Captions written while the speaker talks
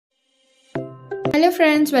Hello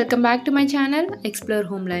friends, welcome back to my channel Explore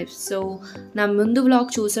Home Life. So నా ముందు vlog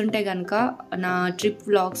చూసుంటే గనుక నా ట్రిప్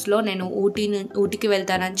వ్లాగ్స్ లో నేను ఊటీకి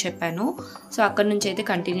వెళ్తానని చెప్పాను. సో అక్కడ నుంచి అయితే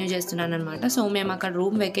కంటిన్యూ చేస్తున్నాను అన్నమాట. సో మేము అక్కడ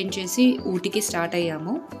రూమ్ వేకెంట్ చేసి ఊటీకి స్టార్ట్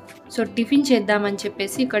అయ్యాము. సో టిఫిన్ చేద్దామని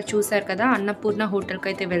చెప్పేసి ఇక్కడ చూసారు కదా అన్నపూర్ణ హోటల్కి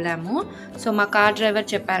అయితే వెళ్ళాము. సో మా కార్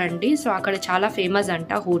డ్రైవర్ చెప్పారండి. సో అక్కడ చాలా ఫేమస్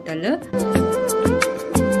అంట హోటల్.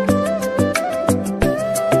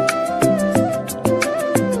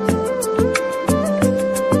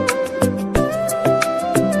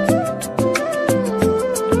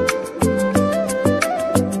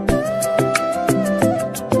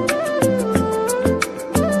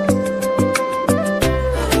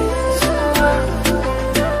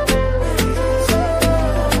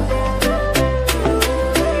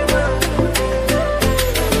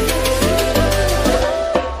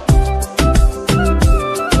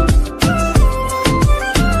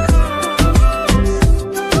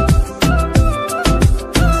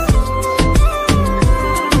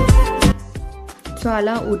 సో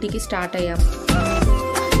అలా ఊటీకి స్టార్ట్ అయ్యాం.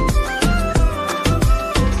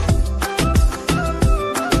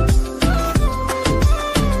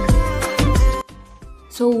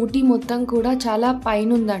 సో ఊటీ మొత్తం కూడా చాలా పైన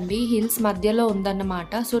ఉందండి, హిల్స్ మధ్యలో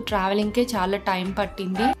ఉందన్నమాట. సో ట్రావెలింగ్కే చాలా టైం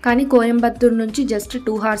పట్టింది, కానీ కోయంబత్తూరు నుంచి జస్ట్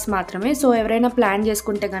 2 hours మాత్రమే. సో ఎవరైనా ప్లాన్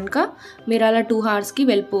చేసుకుంటే కనుక మీరు అలా 2 hours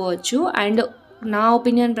వెళ్ళిపోవచ్చు. అండ్ నా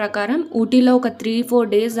ఒపీనియన్ ప్రకారం ఊటీలో ఒక 3-4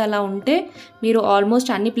 days అలా ఉంటే మీరు ఆల్మోస్ట్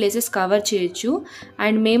అన్ని ప్లేసెస్ కవర్ చేయొచ్చు.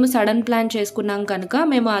 అండ్ మేము సడన్ ప్లాన్ చేసుకున్నాం కనుక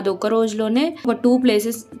మేము అది ఒక రోజులోనే ఒక 2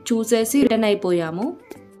 places చూసేసి రిటర్న్ అయిపోయాము.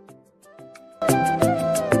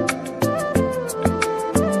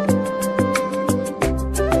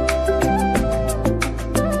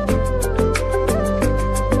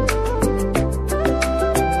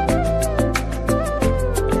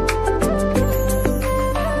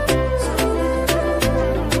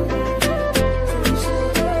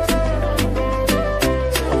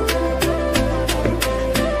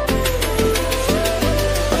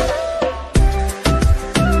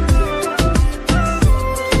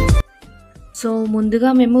 సో ముందుగా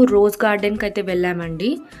మేము రోజ్ గార్డెన్కి అయితే వెళ్ళామండి.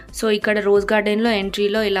 సో ఇక్కడ రోజ్ గార్డెన్లో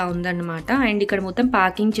ఎంట్రీలో ఇలా ఉందన్నమాట. అండ్ ఇక్కడ మొత్తం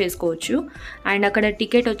పార్కింగ్ చేసుకోవచ్చు. అండ్ అక్కడ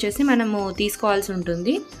టికెట్ వచ్చేసి మనము తీసుకోవాల్సి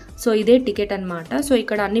ఉంటుంది. సో ఇదే టికెట్ అనమాట. సో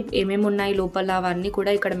ఇక్కడ అన్ని ఏమేమి ఉన్నాయి లోపల అవన్నీ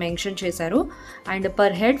కూడా ఇక్కడ మెన్షన్ చేశారు. And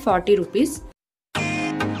per head 40 rupees.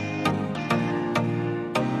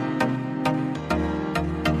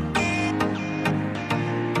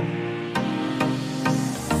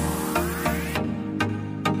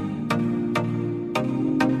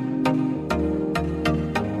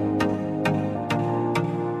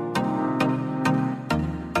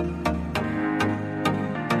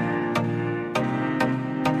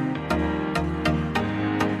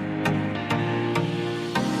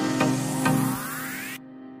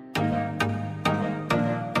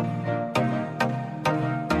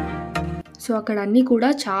 So అక్కడ అన్నీ కూడా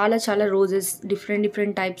చాలా roses,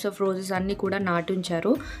 different types of roses అన్నీ కూడా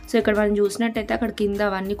నాటుంచారు. సో ఇక్కడ మనం చూసినట్టయితే అక్కడ కింద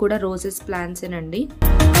అవన్నీ కూడా రోజెస్ ప్లాంట్సేనండి.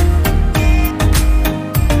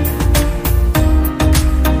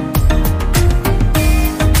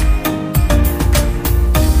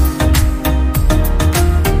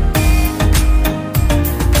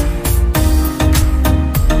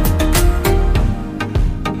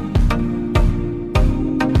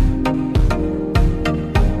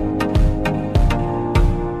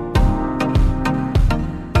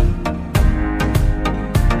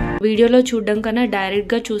 వీడియోలో చూడడం కన్నా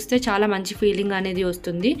డైరెక్ట్గా చూస్తే చాలా మంచి ఫీలింగ్ అనేది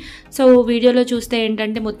వస్తుంది. సో వీడియోలో చూస్తే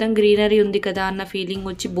ఏంటంటే మొత్తం గ్రీనరీ ఉంది కదా అన్న ఫీలింగ్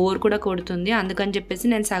వచ్చి బోర్ కూడా కొడుతుంది. అందుకని చెప్పేసి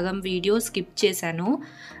నేను సగం వీడియో స్కిప్ చేశాను.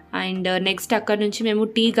 అండ్ నెక్స్ట్ అక్కడ నుంచి మేము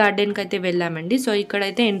టీ గార్డెన్కి అయితే వెళ్ళామండి. సో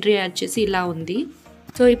ఇక్కడైతే ఎంట్రీ వచ్చేసి ఇలా ఉంది.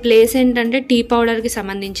 సో ఈ ప్లేస్ ఏంటంటే టీ పౌడర్కి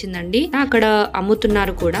సంబంధించిందండి. అక్కడ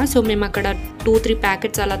అమ్ముతున్నారు కూడా. సో మేము అక్కడ 2-3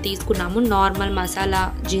 ప్యాకెట్స్ అలా తీసుకున్నాము. నార్మల్, మసాలా,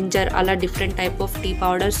 జింజర్ అలా different type of tea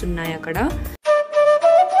powders ఉన్నాయి అక్కడ.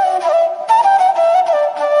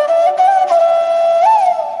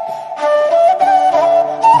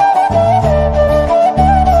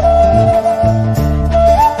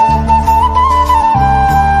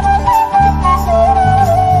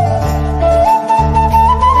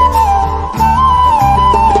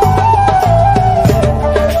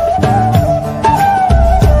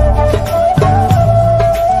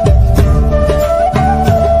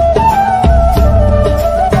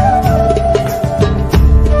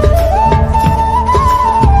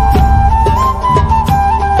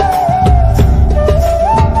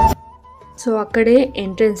 సో అక్కడే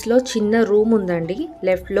ఎంట్రన్స్ లో చిన్న రూమ్ ఉందండి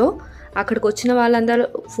లెఫ్ట్ లో. అక్కడికి వచ్చిన వాళ్ళందరూ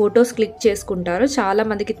ఫొటోస్ క్లిక్ చేసుకుంటారు,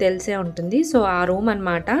 చాలామందికి తెలిసే ఉంటుంది. సో ఆ రూమ్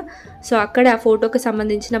అనమాట. సో అక్కడ ఆ ఫోటోకి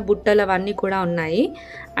సంబంధించిన బుట్టలు అవన్నీ కూడా ఉన్నాయి.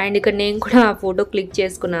 అండ్ ఇక్కడ నేను కూడా ఆ ఫోటో క్లిక్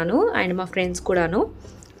చేసుకున్నాను అండ్ మా ఫ్రెండ్స్ కూడాను.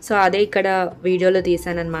 సో అదే ఇక్కడ వీడియోలో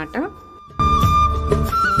తీసాను అనమాట.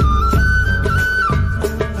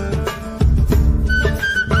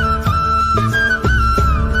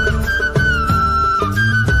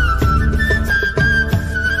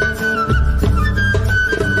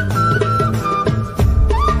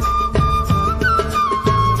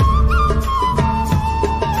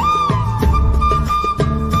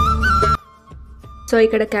 సో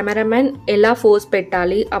ఇక్కడ కెమెరామెన్ ఎలా ఫోజ్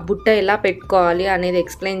పెట్టాలి, ఆ బుట్ట ఎలా పెట్టుకోవాలి అనేది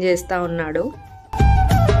ఎక్స్ప్లెయిన్ చేస్తూ ఉన్నాడు.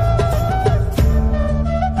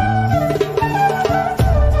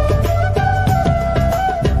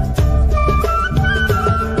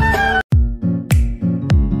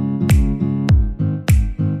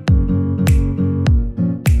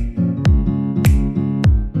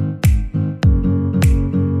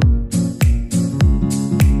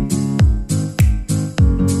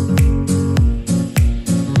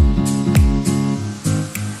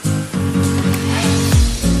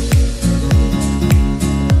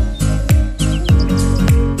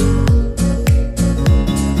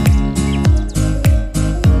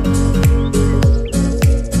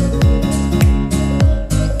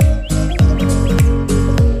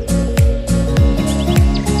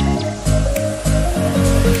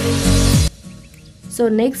 సో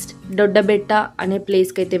నెక్స్ట్ దొడ్డబెట్ట అనే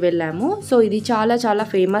ప్లేస్కి అయితే వెళ్ళాము. సో ఇది చాలా చాలా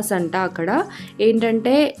ఫేమస్ అంట. అక్కడ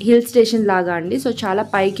ఏంటంటే హిల్ స్టేషన్ లాగా అండి. సో చాలా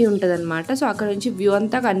పైకి ఉంటుంది అనమాట. సో అక్కడ నుంచి వ్యూ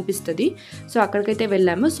అంతా కనిపిస్తుంది. సో అక్కడికైతే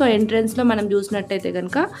వెళ్ళాము. సో ఎంట్రన్స్లో మనం చూసినట్టయితే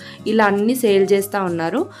కనుక ఇలా అన్నీ సేల్ చేస్తూ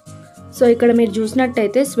ఉన్నారు. సో ఇక్కడ మీరు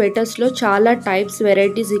చూసినట్టయితే స్వెటర్స్లో చాలా టైప్స్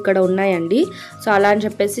వెరైటీస్ ఇక్కడ ఉన్నాయండి. సో అలా అని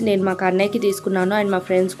చెప్పేసి నేను మా అన్నయ్యకి తీసుకున్నాను అండ్ మా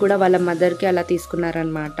ఫ్రెండ్స్ కూడా వాళ్ళ మదర్కి అలా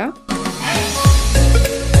తీసుకున్నారనమాట.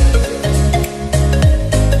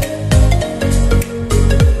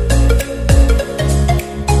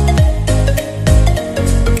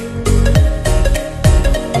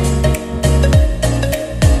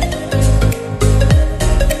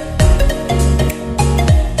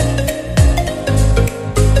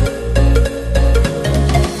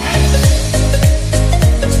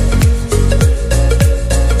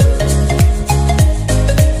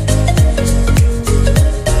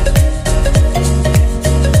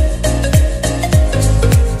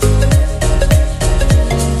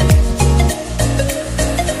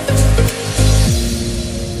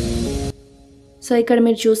 సో ఇక్కడ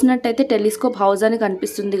మీరు చూసినట్టయితే టెలిస్కోప్ హౌస్ అని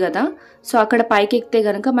కనిపిస్తుంది కదా. సో అక్కడ పైకి ఎక్కితే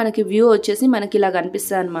కనుక మనకి వ్యూ వచ్చేసి మనకి ఇలా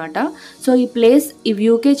కనిపిస్తుంది అనమాట. సో ఈ ప్లేస్ ఈ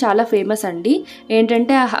వ్యూకే చాలా ఫేమస్ అండి.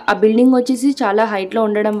 ఏంటంటే ఆ బిల్డింగ్ వచ్చేసి చాలా హైట్లో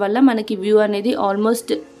ఉండడం వల్ల మనకి వ్యూ అనేది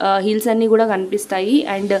ఆల్మోస్ట్ హిల్స్ అన్నీ కూడా కనిపిస్తాయి.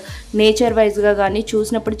 అండ్ నేచర్ వైజ్గా కానీ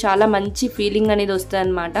చూసినప్పుడు చాలా మంచి ఫీలింగ్ అనేది వస్తుంది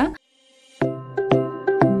అనమాట.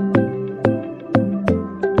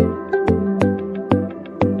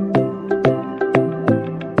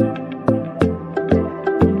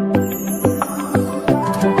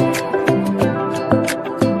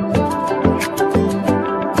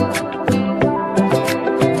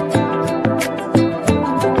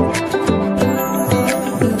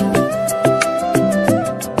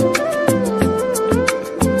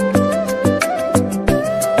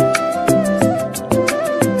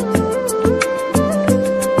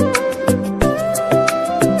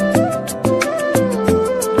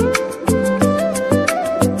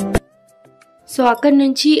 సో అక్కడి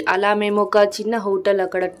నుంచి అలా మేము ఒక చిన్న హోటల్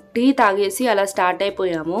అక్కడ టీ తాగేసి అలా స్టార్ట్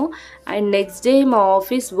అయిపోయాము. అండ్ నెక్స్ట్ డే మా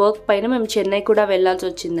ఆఫీస్ వర్క్ పైన మేము చెన్నై కూడా వెళ్ళాల్సి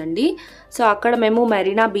వచ్చిందండి. సో అక్కడ మేము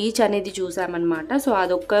మెరీనా బీచ్ అనేది చూసామన్నమాట. సో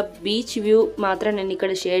అదొక బీచ్ వ్యూ మాత్రం నేను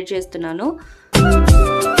ఇక్కడ షేర్ చేస్తున్నాను.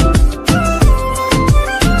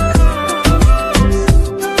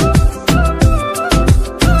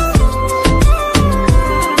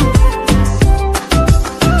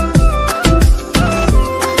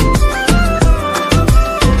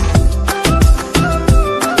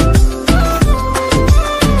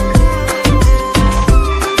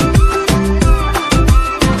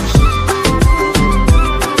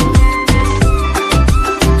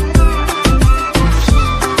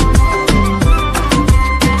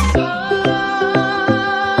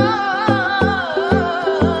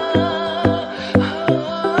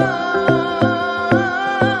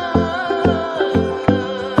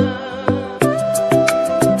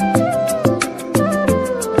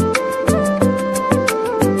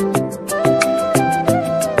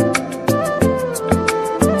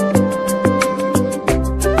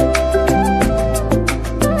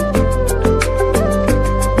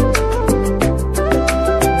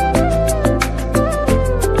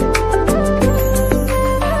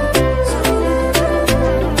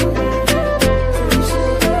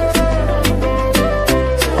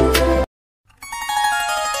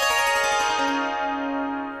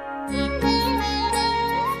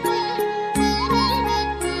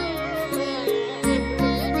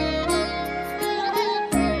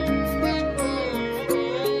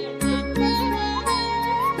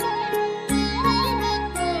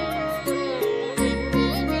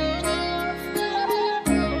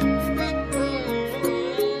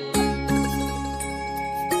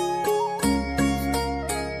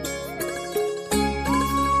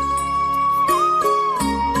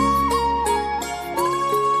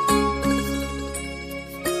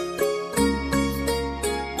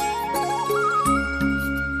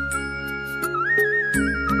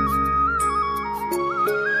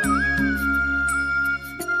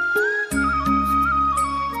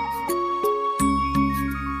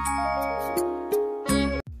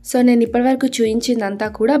 సో నేను ఇప్పటివరకు చూపించిందంతా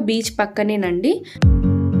కూడా బీచ్ పక్కనేనండి.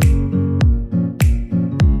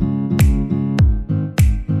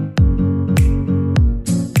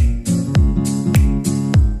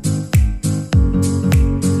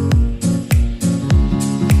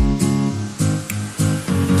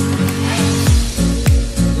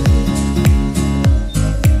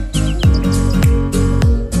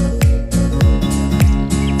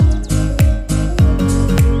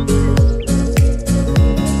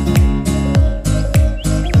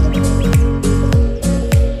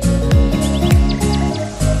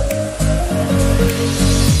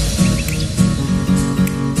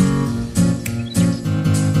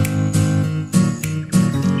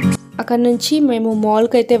 అక్కడ నుంచి మేము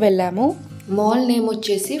మాల్కి అయితే వెళ్ళాము. మాల్ నేమ్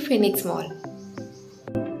వచ్చేసి ఫినిక్స్ మాల్.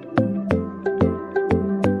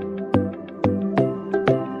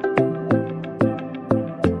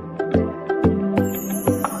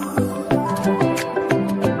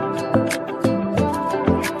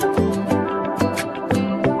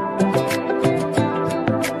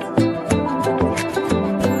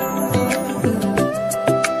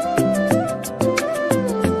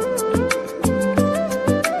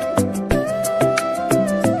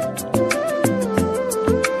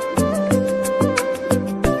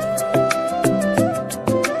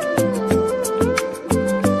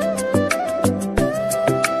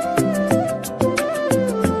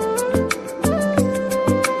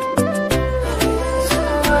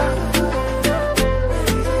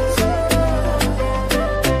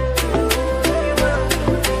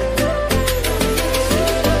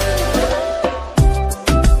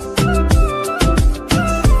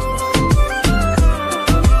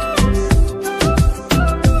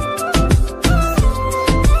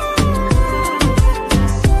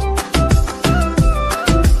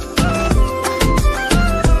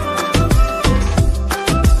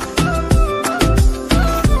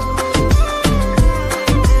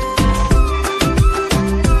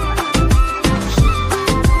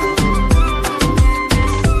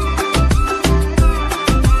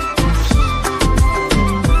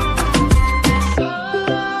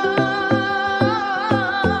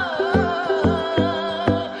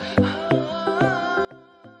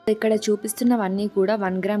 ఇక్కడ చూపిస్తున్నవన్నీ కూడా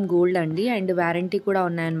 1 గ్రామ్ గోల్డ్ అండి, అండ్ వారంటీ కూడా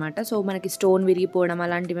ఉన్నాయన్నమాట. సో మనకి స్టోన్ విరిగిపోవడం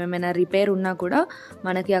అలాంటివి ఏమైనా రిపేర్ ఉన్నా కూడా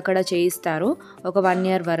మనకి అక్కడ చేయిస్తారు ఒక 1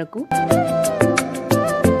 ఇయర్ వరకు.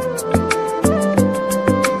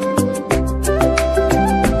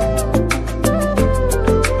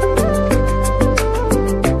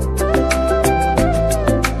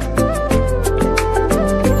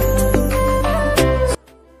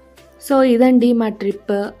 సో ఇదండి మా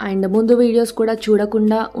ట్రిప్. అండ్ ముందు వీడియోస్ కూడా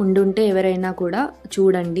చూడకుండా ఉండుంటే ఎవరైనా కూడా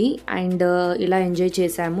చూడండి. అండ్ ఇలా ఎంజాయ్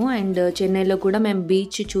చేసాము. అండ్ చెన్నైలో కూడా మేము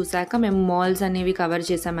బీచ్ చూసాక మేము మాల్స్ అనేవి కవర్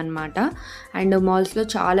చేసామన్నమాట. అండ్ మాల్స్లో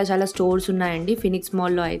చాలా చాలా స్టోర్స్ ఉన్నాయండి ఫినిక్స్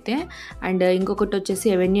మాల్లో అయితే. అండ్ ఇంకొకటి వచ్చేసి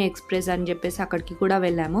ఎవెన్యూ ఎక్స్ప్రెస్ అని చెప్పేసి అక్కడికి కూడా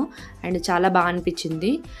వెళ్ళాము. అండ్ చాలా బాగా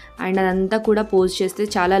అనిపించింది. అండ్ అదంతా కూడా పోస్ట్ చేస్తే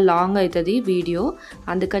చాలా లాంగ్ అవుతుంది వీడియో,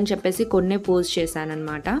 అందుకని చెప్పేసి కొన్నే పోస్ట్ చేశాను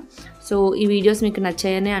అనమాట. సో ఈ వీడియోస్ మీకు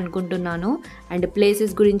నచ్చాయనే అనుకుంటున్నాను. అండ్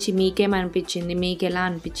ప్లేసెస్ గురించి మీకేమనిపించింది, మీకు ఎలా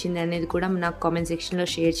అనిపించింది అనేది కూడా నాకు కామెంట్ సెక్షన్లో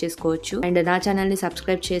షేర్ చేసుకోవచ్చు. అండ్ నా ఛానల్ని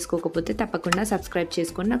సబ్స్క్రైబ్ చేసుకోకపోతే తప్పకుండా సబ్స్క్రైబ్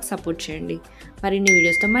చేసుకొని నాకు సపోర్ట్ చేయండి. మరిన్ని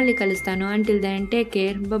వీడియోస్తో మళ్ళీ కలుస్తాను. Until then take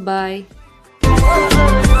care, bye.